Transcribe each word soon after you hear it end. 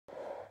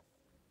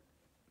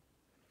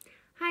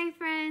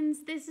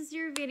friends, this is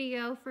your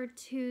video for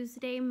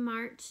Tuesday,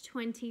 March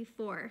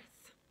 24th.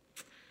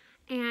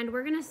 And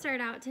we're going to start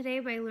out today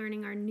by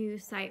learning our new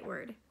sight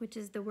word, which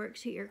is the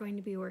worksheet you're going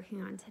to be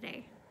working on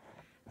today.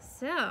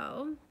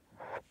 So,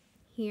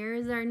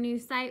 here's our new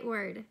sight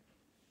word.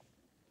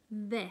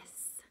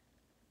 This.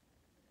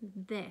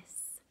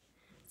 This.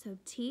 So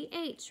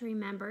TH,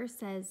 remember,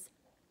 says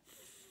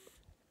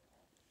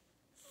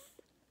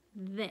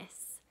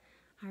this.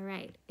 All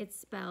right, it's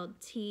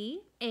spelled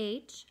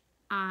T-H-I-S.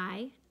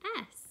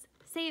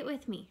 Say it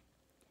with me.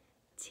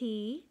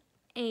 T-H-I-S.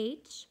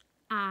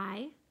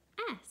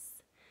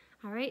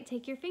 All right,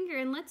 take your finger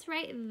and let's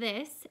write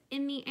this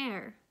in the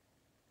air.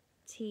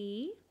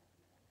 T-H-I-S.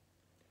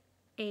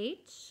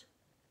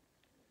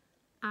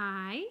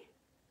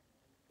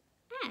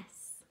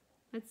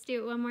 Let's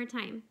do it one more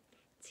time.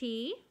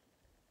 T-H-I-S.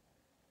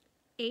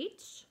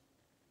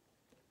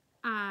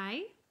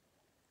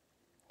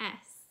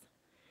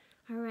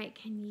 All right,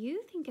 can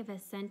you think of a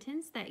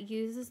sentence that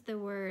uses the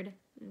word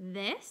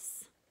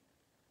this?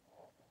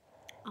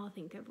 I'll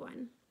think of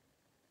one.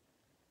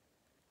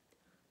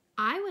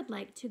 I would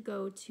like to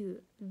go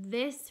to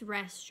this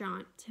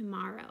restaurant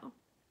tomorrow.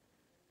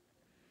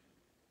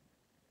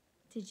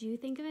 Did you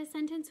think of a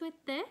sentence with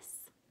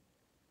this?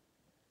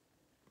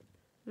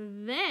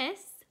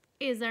 This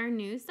is our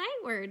new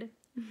sight word.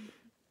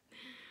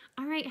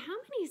 All right, how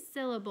many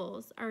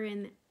syllables are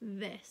in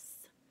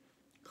this?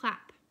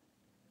 Clap.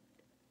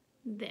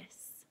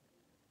 This.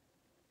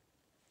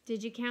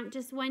 Did you count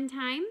just one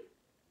time?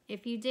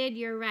 If you did,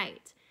 you're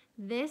right.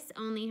 This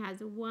only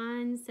has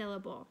one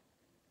syllable.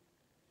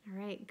 All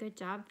right, good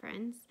job,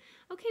 friends.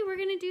 Okay, we're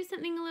going to do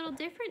something a little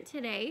different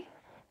today,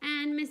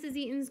 and Mrs.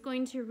 Eaton's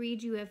going to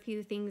read you a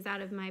few things out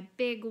of my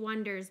Big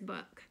Wonders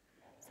book.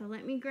 So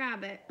let me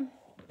grab it.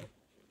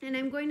 And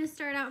I'm going to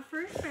start out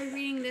first by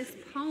reading this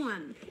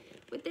poem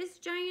with this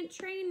giant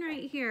train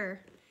right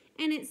here.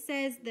 And it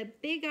says, "The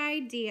big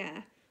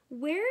idea.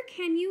 Where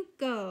can you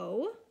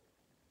go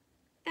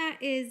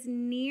that is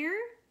near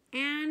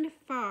and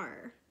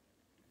far?"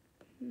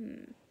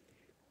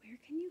 Where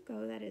can you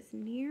go that is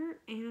near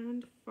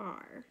and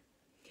far?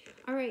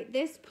 All right,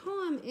 this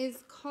poem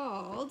is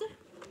called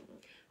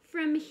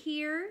From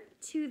Here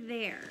to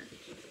There.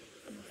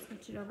 I'll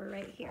switch it over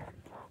right here.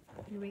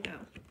 Here we go.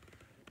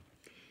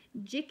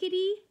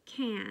 Jickety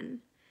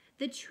can.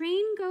 The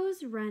train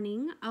goes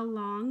running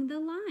along the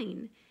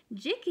line.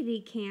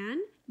 Jickety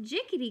can,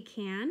 jickety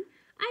can.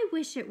 I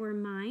wish it were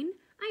mine.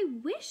 I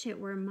wish it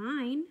were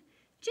mine.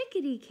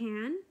 Jickety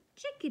can,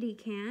 jickety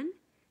can.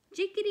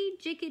 Jickety,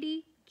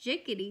 jickety,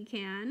 jickety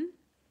can.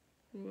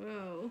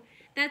 Whoa,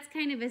 that's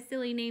kind of a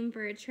silly name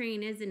for a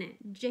train, isn't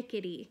it?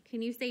 Jickety.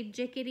 Can you say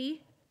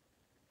jickety?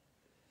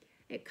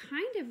 It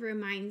kind of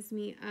reminds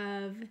me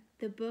of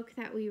the book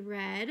that we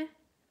read,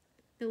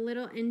 The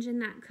Little Engine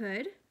That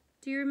Could.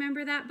 Do you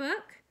remember that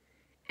book?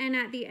 And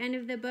at the end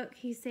of the book,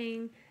 he's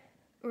saying,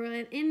 or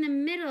in the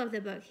middle of the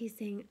book, he's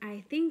saying,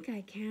 I think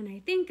I can, I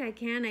think I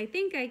can, I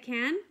think I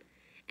can.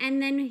 And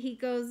then he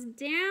goes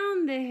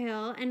down the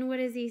hill, and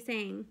what is he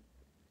saying?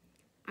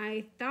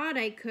 I thought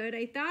I could,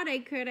 I thought I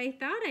could, I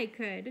thought I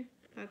could.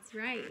 That's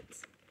right.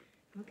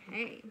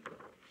 Okay.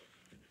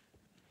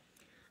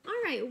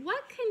 All right,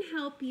 what can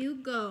help you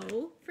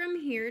go from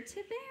here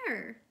to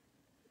there?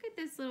 Look at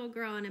this little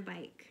girl on a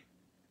bike.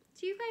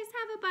 Do you guys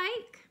have a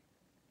bike?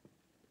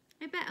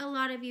 I bet a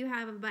lot of you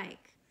have a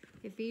bike.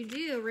 If you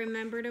do,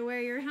 remember to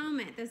wear your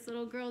helmet. This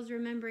little girl's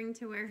remembering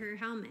to wear her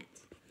helmet.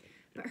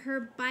 But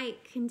her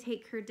bike can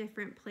take her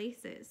different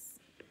places.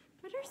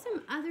 What are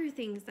some other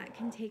things that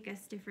can take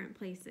us different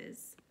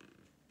places?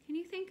 Can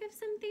you think of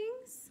some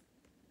things?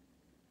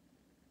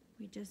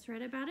 We just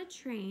read about a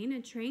train.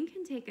 A train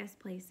can take us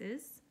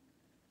places.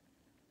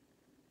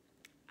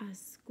 A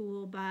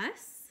school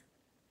bus.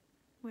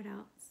 What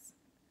else?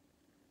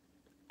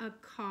 A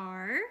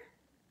car.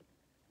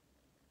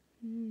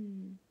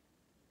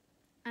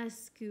 A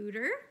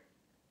scooter.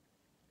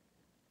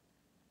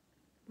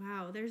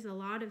 Wow, there's a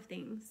lot of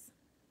things.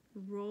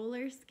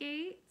 Roller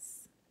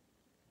skates.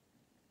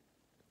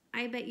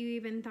 I bet you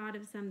even thought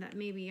of some that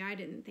maybe I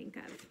didn't think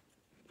of.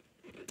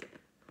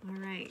 All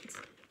right,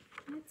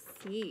 let's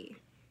see.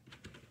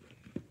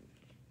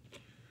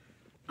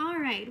 All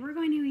right, we're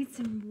going to read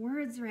some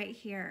words right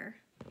here.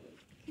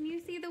 Can you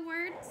see the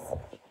words?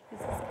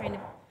 This is kind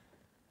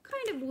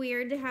of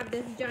weird to have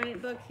this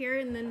giant book here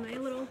and then my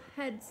little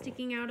head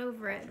sticking out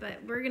over it,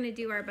 but we're gonna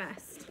do our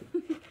best.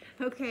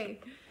 Okay,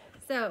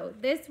 so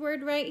this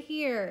word right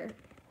here,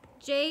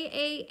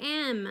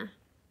 J-A-M.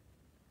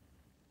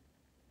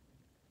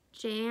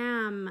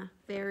 Jam.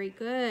 Very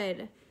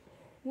good.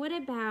 What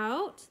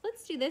about,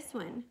 let's do this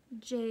one,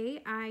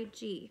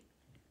 J-I-G.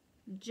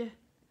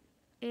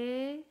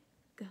 J-I-G.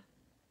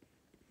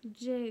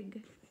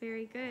 Jig.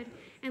 Very good.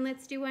 And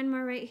let's do one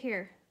more right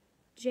here.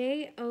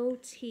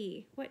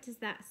 J-O-T. What does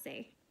that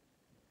say?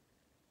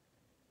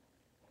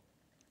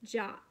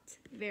 Jot.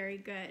 Very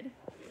good.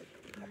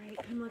 All right,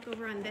 come look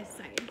over on this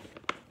side.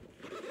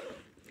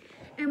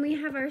 And we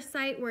have our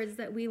sight words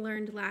that we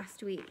learned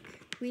last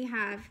week. We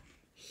have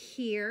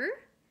here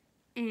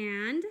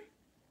and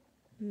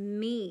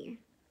me.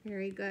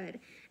 Very good.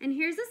 And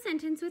here's a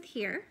sentence with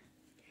here.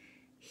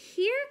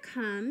 Here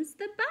comes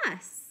the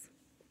bus.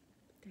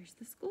 There's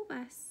the school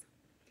bus.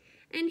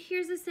 And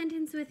here's a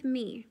sentence with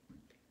me.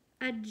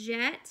 A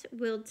jet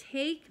will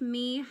take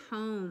me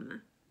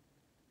home.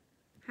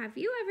 Have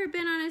you ever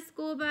been on a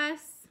school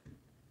bus?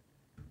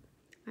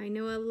 I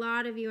know a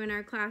lot of you in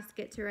our class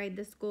get to ride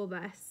the school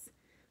bus.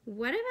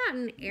 What about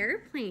an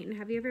airplane?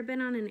 Have you ever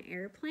been on an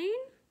airplane?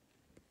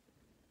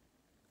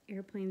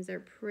 Airplanes are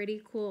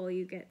pretty cool.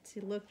 You get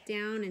to look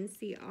down and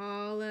see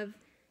all of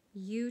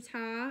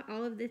Utah,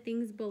 all of the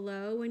things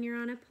below when you're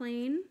on a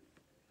plane.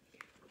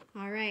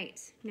 All right,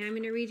 now I'm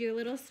going to read you a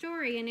little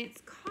story, and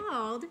it's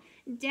called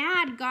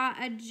Dad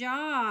Got a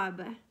Job.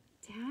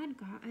 Dad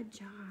got a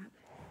job.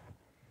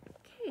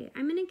 Okay,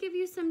 I'm going to give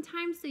you some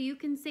time so you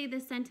can say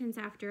the sentence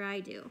after I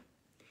do.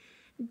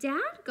 Dad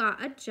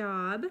got a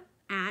job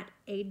at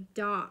a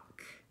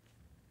dock.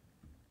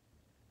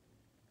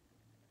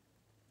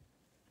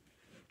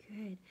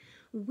 Good.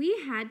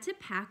 We had to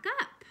pack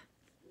up.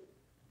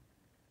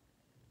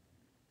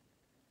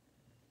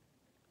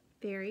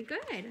 Very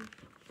good.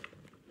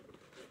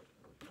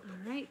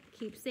 All right,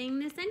 keep saying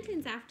the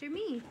sentence after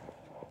me.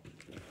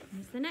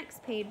 Here's the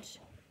next page.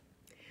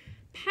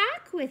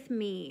 Pack with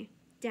me,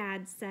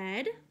 Dad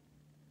said.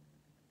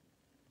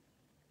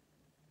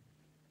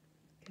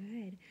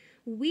 Good.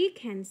 We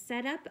can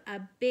set up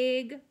a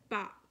big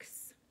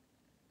box.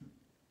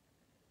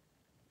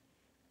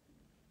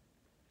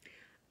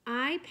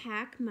 I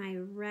pack my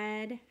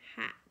red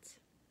hat.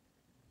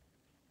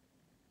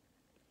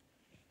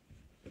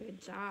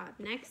 Good job.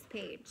 Next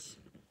page.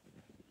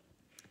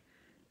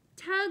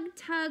 Tug,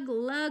 tug,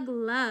 lug,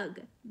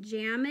 lug.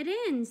 Jam it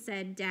in,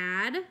 said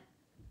Dad.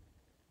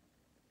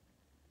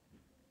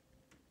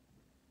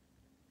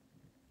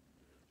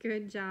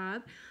 Good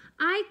job.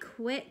 I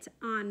quit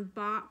on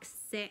box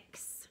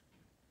 6.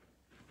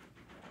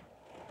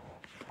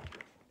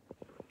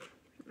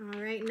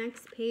 All right,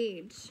 next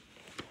page.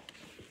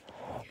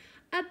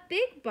 A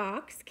big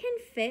box can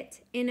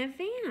fit in a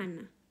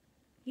van.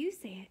 You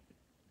say it.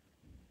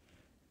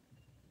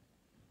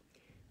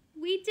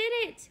 We did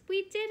it.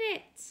 We did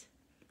it.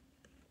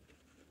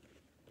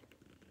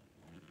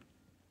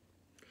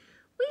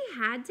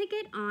 We had to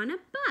get on a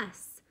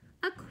bus.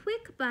 A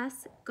quick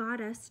bus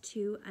got us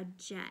to a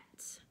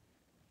jet.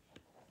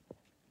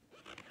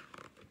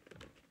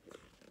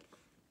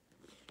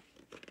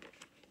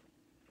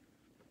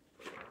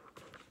 Good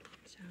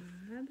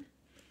job.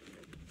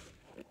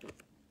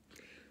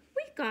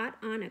 We got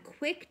on a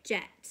quick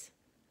jet.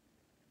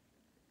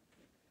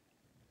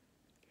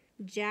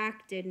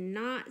 Jack did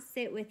not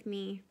sit with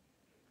me.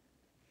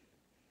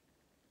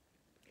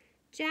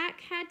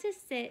 Jack had to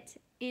sit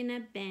in a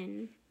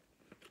bin.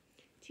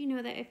 Do you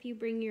know that if you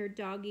bring your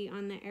doggy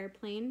on the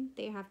airplane,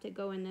 they have to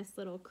go in this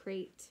little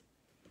crate?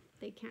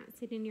 They can't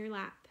sit in your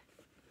lap.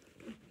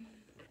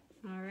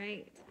 All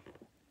right.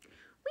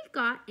 We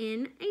got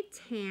in a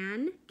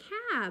tan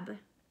cab.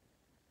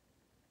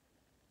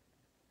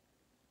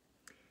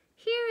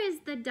 Here is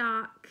the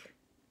dock.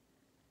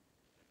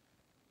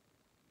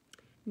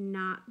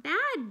 Not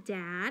bad,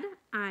 Dad,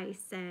 I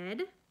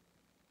said.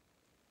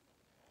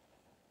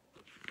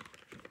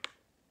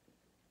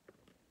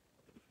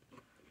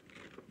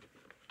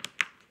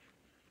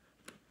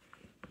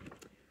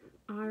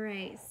 All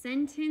right,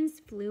 sentence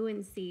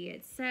fluency.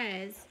 It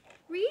says,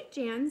 read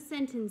Jan's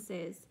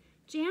sentences.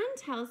 Jan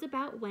tells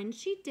about when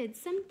she did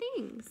some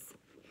things.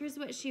 Here's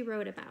what she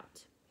wrote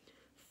about.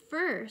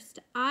 First,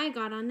 I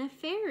got on the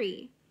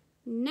ferry.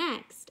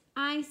 Next,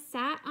 I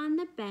sat on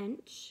the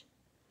bench.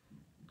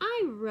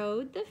 I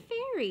rode the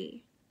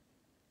ferry.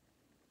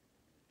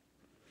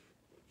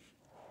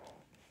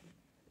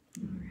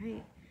 All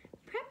right,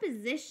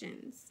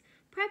 prepositions.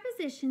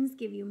 Prepositions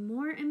give you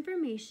more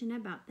information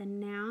about the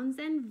nouns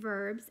and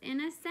verbs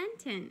in a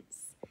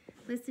sentence.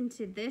 Listen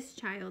to this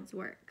child's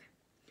work.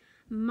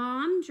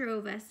 Mom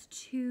drove us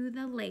to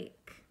the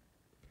lake.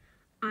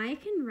 I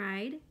can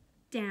ride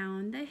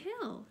down the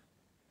hill.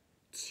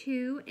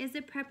 To is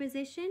a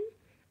preposition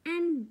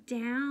and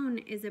down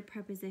is a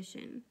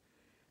preposition.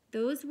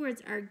 Those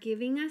words are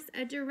giving us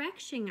a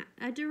direction.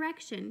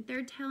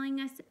 They're telling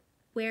us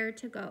where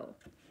to go.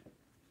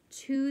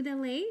 To the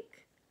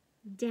lake,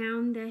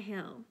 down the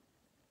hill.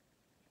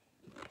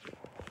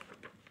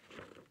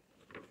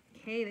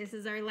 Okay, this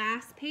is our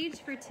last page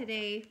for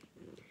today.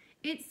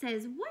 It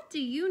says, what do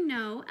you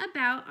know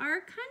about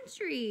our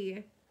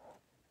country?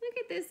 Look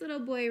at this little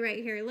boy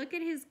right here. Look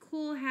at his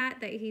cool hat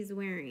that he's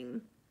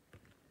wearing.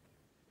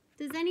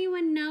 Does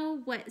anyone know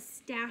what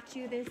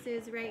statue this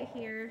is right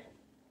here?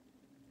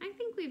 I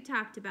think we've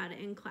talked about it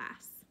in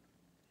class.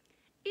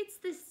 It's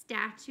the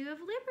Statue of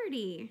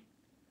Liberty.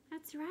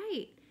 That's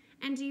right.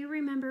 And do you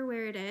remember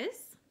where it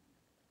is?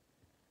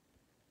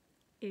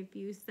 If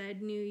you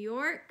said New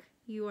York,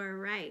 you are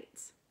right.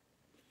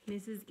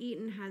 Mrs.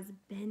 Eaton has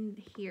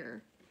been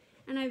here.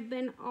 And I've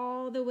been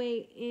all the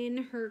way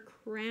in her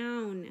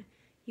crown.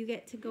 You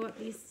get to go up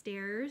these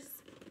stairs,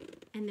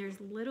 and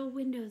there's little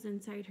windows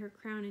inside her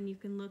crown, and you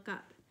can look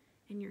up.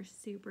 and you're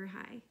super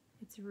high.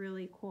 It's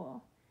really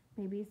cool.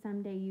 Maybe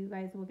someday you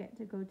guys will get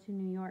to go to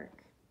New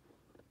York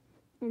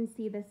and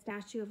see the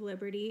Statue of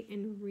Liberty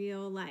in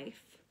real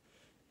life.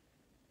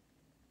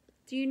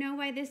 Do you know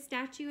why this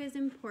statue is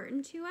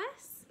important to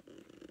us?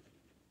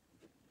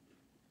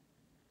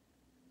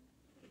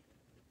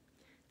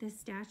 The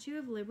Statue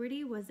of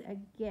Liberty was a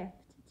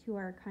gift to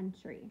our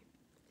country.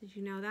 Did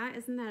you know that?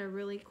 Isn't that a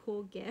really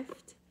cool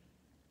gift?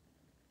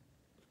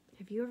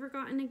 Have you ever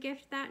gotten a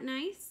gift that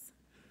nice?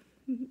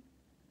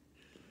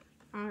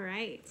 All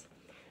right.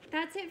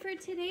 That's it for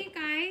today,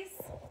 guys.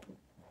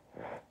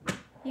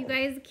 You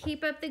guys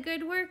keep up the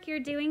good work. You're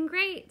doing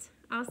great.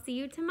 I'll see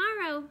you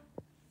tomorrow.